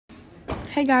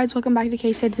Hey guys, welcome back to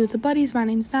Case Studies with the Buddies. My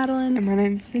name's Madeline. And my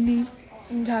name's Cindy.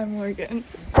 And I'm Morgan.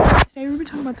 Today we're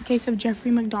talking about the case of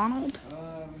Jeffery MacDonald.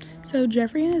 So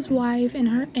Jeffery and his wife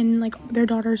and their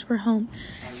daughters were home,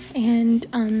 and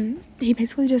he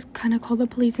basically just kind of called the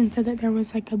police and said that there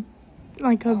was like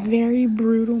a very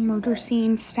brutal murder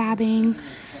scene, stabbing,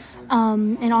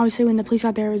 and obviously when the police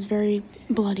got there it was very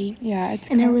bloody. Yeah,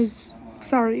 there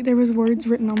was words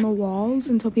written on the walls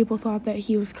until people thought that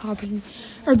he was copying,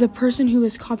 or the person who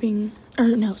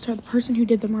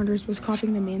did the murders was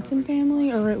copying the Manson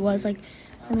family, or it was like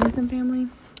the Manson family.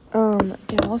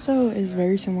 It also is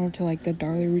very similar to like the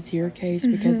Darlie Routier case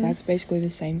because that's basically the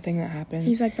same thing that happened.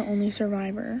 He's like the only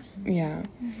survivor. Yeah.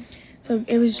 So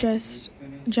it was just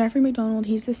Jeffery McDonald,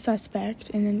 he's the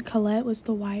suspect, and then Colette was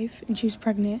the wife, and she was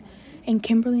pregnant, and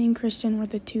Kimberly and Kristen were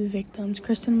the two victims.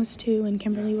 Kristen was 2, and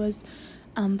Kimberly was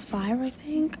 5, I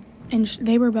think, and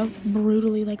they were both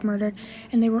brutally, murdered,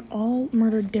 and they were all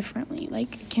murdered differently.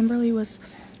 Kimberly was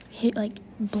hit,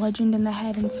 bludgeoned in the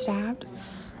head and stabbed.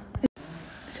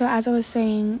 So as I was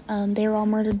saying, they were all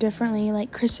murdered differently.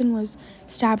 Kristen was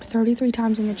stabbed 33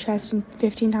 times in the chest and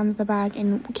 15 times in the back,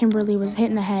 and Kimberly was hit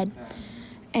in the head.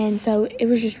 And so it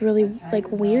was just really,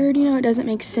 weird, it doesn't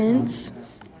make sense.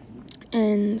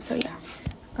 And so, yeah.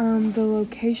 The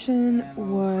location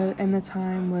and the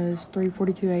time was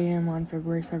 3:42 a.m. on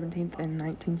February 17th in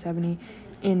 1970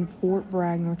 in Fort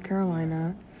Bragg, North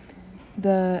Carolina.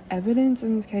 The evidence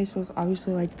in this case was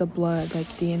obviously, the blood,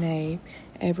 DNA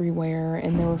everywhere,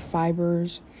 and there were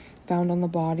fibers found on the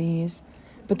bodies,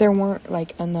 but there weren't,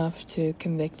 enough to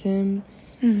convict him.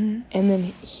 And then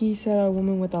he said a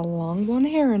woman with a long blonde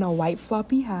hair and a white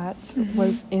floppy hat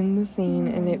was in the scene,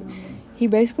 and he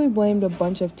basically blamed a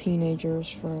bunch of teenagers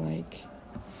for,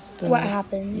 what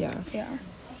happened. Yeah.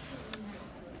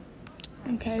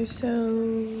 Okay, so...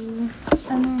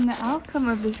 And then the outcome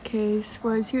of this case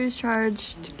was he was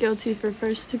charged guilty for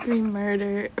first-degree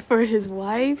murder for his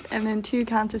wife and then 2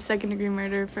 counts of second-degree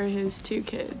murder for his 2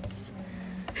 kids.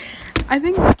 I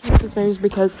think the case is famous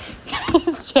because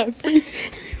Jeffrey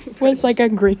was a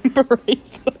Green Beret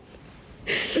soldier.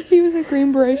 He was a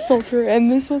Green Beret soldier, and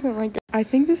this wasn't I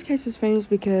think this case is famous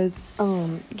because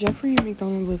Jeffery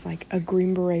McDonald was a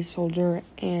Green Beret soldier,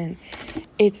 and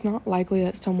it's not likely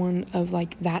that someone of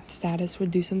that status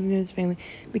would do something to his family,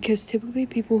 because typically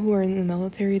people who are in the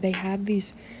military, they have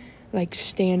these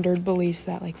standard beliefs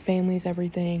that family is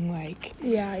everything,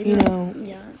 yeah, you know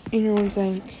what I'm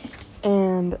saying.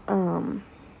 And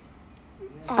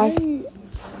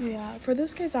for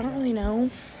this case, I don't really know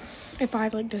if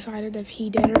I've decided if he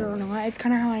did it or not. It's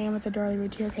kind of how I am with the Darlie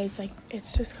Routier case.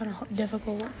 It's just kind of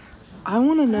difficult. I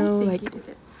want to know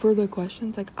for the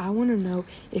questions, I want to know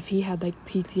if he had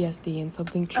PTSD and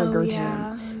something triggered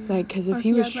him. Because if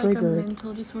he was triggered, a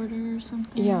mental disorder or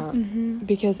something. Yeah.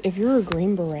 Because if you're a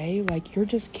Green Beret, you're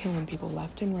just killing people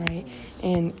left and right,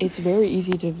 and it's very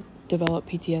easy to develop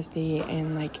PTSD,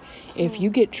 and if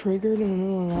you get triggered in the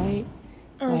middle of the night,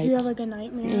 or if you have a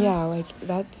nightmare. Yeah,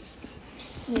 that's...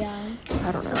 Yeah.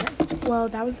 I don't know. Well,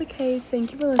 that was the case.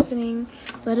 Thank you for listening.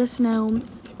 Let us know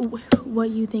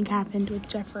what you think happened with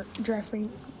Jeffery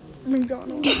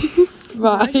McDonald.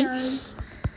 Bye. Bye, guys.